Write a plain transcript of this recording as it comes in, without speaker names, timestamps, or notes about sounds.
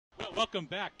Welcome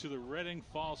back to the Reading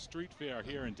Fall Street Fair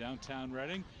here in downtown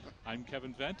Reading. I'm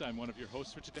Kevin Vent. I'm one of your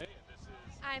hosts for today. And this is...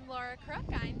 I'm Laura Crook.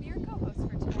 I'm your co-host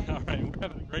for today. All right, we're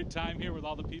having a great time here with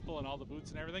all the people and all the booths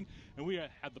and everything. And we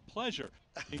had the pleasure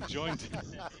of being joined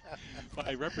today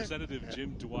by Representative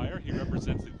Jim Dwyer. He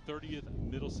represents the 30th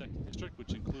Middlesex District,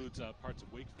 which includes parts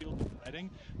of Wakefield and Reading,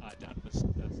 down to the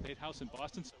State House in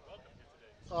Boston. So welcome here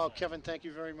today. Oh, Kevin, thank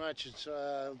you very much. It's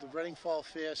the Reading Fall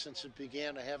Fair since it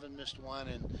began. I haven't missed one,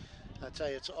 and I'll tell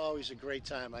you, it's always a great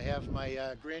time. I have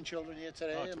my grandchildren here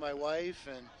today and my wife,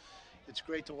 and it's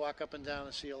great to walk up and down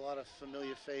and see a lot of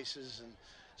familiar faces and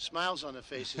smiles on their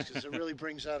faces because it really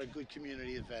brings out a good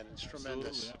community event. It's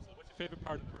tremendous. Absolutely. What's your favorite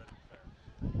part of the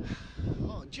Reading Fair?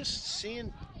 Oh, just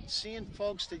seeing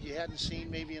folks that you hadn't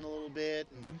seen maybe in a little bit,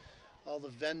 and all the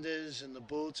vendors and the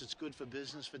booths. It's good for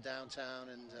business for downtown,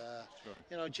 and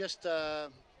you know, just I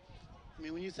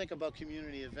mean, when you think about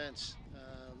community events,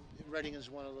 Reading is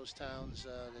one of those towns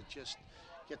that just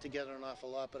get together an awful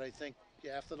lot. But I think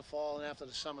after the fall and after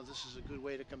the summer, this is a good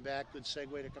way to come back, good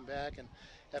segue to come back and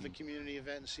have a community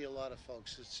event and see a lot of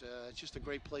folks. It's just a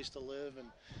great place to live,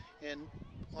 and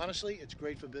honestly, it's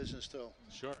great for business too.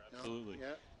 Sure, absolutely.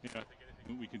 Yeah. You know, I think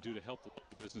anything we can do to help the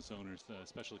local business owners,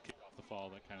 especially kick off the fall,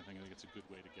 that kind of thing, I think it's a good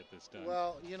way to get this done.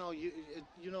 Well, you know, you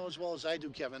know as well as I do,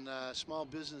 Kevin, small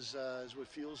business is what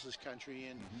fuels this country,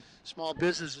 and small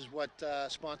business is what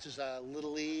sponsors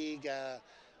Little League,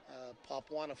 Pop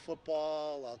Warner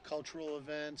football, cultural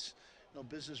events. You know,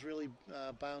 business really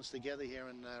bounds together here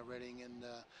in Reading, and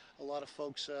a lot of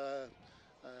folks that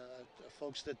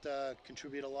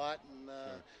contribute a lot, and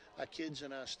our kids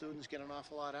and our students get an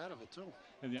awful lot out of it too.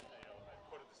 And I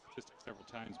quoted the statistics several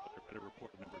times, but I read a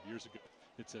report a number of years ago.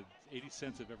 It said 80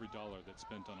 cents of every dollar that's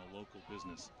spent on a local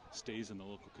business stays in the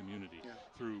local community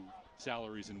through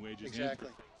salaries and wages. Exactly.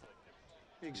 And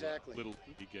Exactly. Little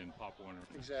League and Pop Warner.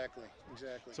 Exactly.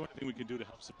 So anything we can do to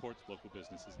help support local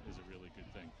businesses is a really good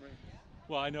thing. Right.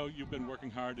 Well, I know you've been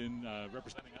working hard in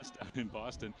representing us down in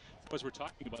Boston. As we're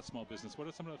talking about small business, what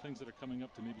are some of the things that are coming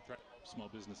up to maybe try to help small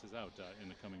businesses out in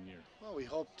the coming year? Well, we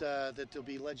hope that there'll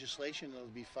be legislation that'll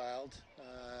be filed,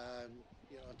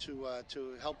 you know,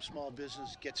 to help small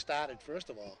business get started. First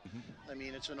of all, I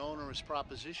mean, it's an onerous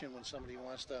proposition when somebody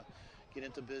wants to get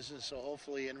into business. So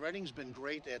hopefully, and Reading's been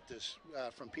great at this,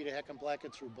 from Peter Heckenblacker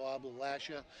through Bob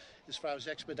LaLasha, as far as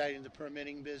expediting the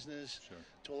permitting business,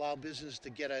 to allow business to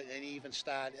get an even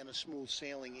start and a smooth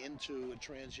sailing into a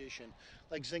transition.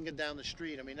 Like Zynga down the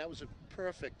street, I mean, that was a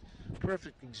perfect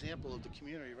example of the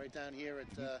community right down here at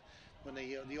when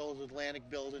the old Atlantic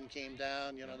building came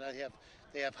down. You know,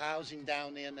 they have housing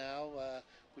down there now,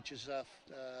 which is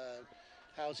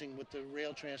housing with the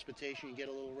rail transportation. You get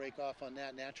a little rake off on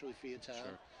that naturally for your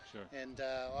town. Sure. And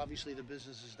obviously the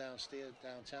businesses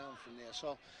downtown from there.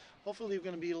 So hopefully we're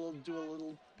going to be able to do a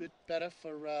little bit better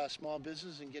for small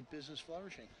business and get business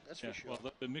flourishing. That's for sure.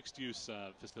 Well, the mixed-use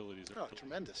facilities are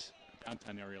tremendous.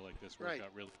 Downtown area like this work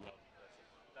out really well.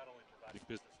 Not only providing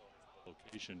business owners a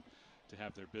location to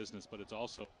have their business, but it's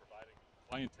also providing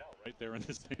clientele right there in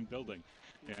the same building,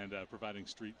 and providing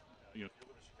street. You know, if you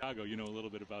live in Chicago, you know a little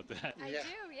bit about that. I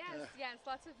do, yes.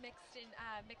 Lots of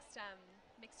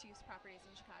mixed-use properties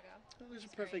in Chicago. Well, there's a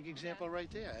perfect example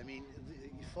right there. I mean,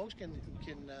 folks can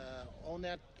own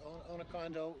a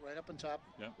condo right up on top,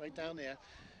 right down there.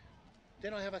 They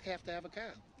don't have to have a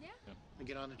car. They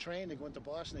get on the train, they go into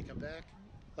Boston, they come back.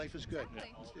 Life is good.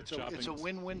 Exactly. It's a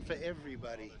win-win for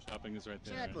everybody. Shopping is right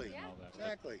there. Exactly. And all that.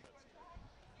 Exactly.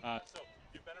 So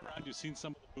you've been around. You've seen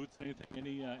some of the booths. Anything?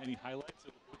 Any highlights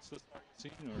of the booths thus far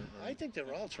you've seen? Or? I think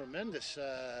they're all tremendous.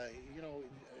 You know,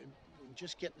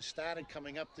 just getting started,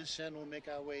 coming up this end, we'll make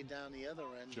our way down the other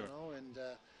end. You know, and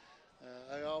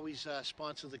I always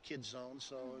sponsor the kids zone,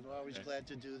 so I'm always glad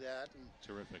to do that. And,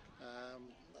 terrific.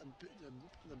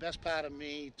 The best part of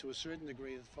me, to a certain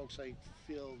degree, the folks I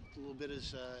feel a little bit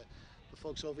is the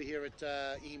folks over here at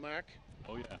EMARC.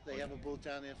 Oh yeah. They have a booth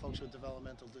down there, folks with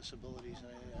developmental disabilities.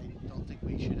 I don't think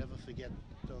we should ever forget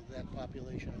that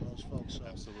population and those folks. So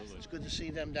absolutely. It's good to see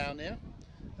them down there.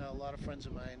 A lot of friends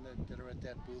of mine that are at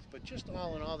that booth. But just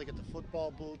all in all, they got the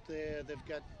football booth there. They've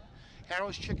got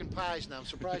Harrow's Chicken Pies now. I'm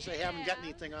surprised I haven't got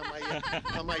anything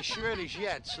on my shirt as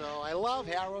yet. So I love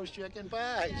Harrow's Chicken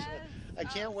Pies. I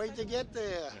can't wait to get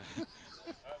there.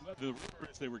 The rumor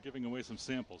is they were giving away some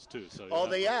samples too. So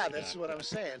they are. That's what I'm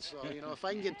saying. So you know, if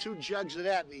I can get 2 jugs of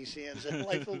that in these hands, then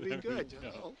life will be good. You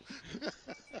know.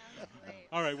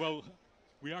 All right. Well,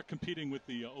 we are competing with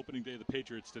the opening day of the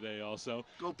Patriots today, also.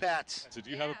 Go Pats! So, do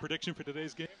you have a prediction for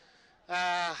today's game?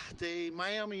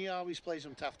 Miami always plays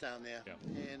them tough down there,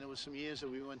 and there was some years that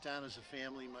we went down as a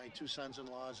family. My 2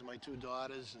 sons-in-laws and my 2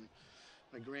 daughters, and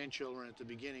my grandchildren at the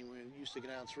beginning. We used to go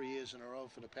down 3 years in a row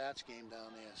for the Pats game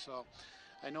down there. So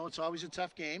I know it's always a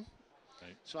tough game.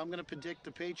 Right. So I'm going to predict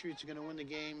the Patriots are going to win the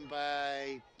game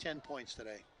by 10 points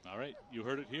today. All right, you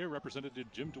heard it here.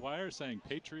 Representative Jim Dwyer saying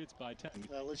Patriots by 10.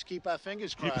 Let's keep our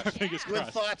fingers Keep crossed. our fingers Good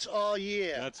crossed. thoughts all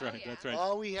year. That's right. Oh, yeah. That's right.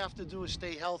 All we have to do is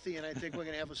stay healthy, and I think we're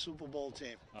going to have a Super Bowl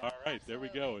team. All right, there we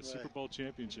go. A Right. Super Bowl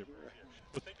championship.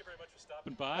 Well, thank you very much for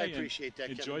stopping by. I appreciate that,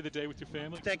 Enjoy Kevin. the day with your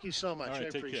family. Thank you so much. All right, I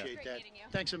take care. appreciate Great that. meeting you.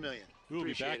 Thanks a million. We'll be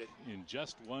Appreciate back it. in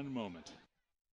just one moment.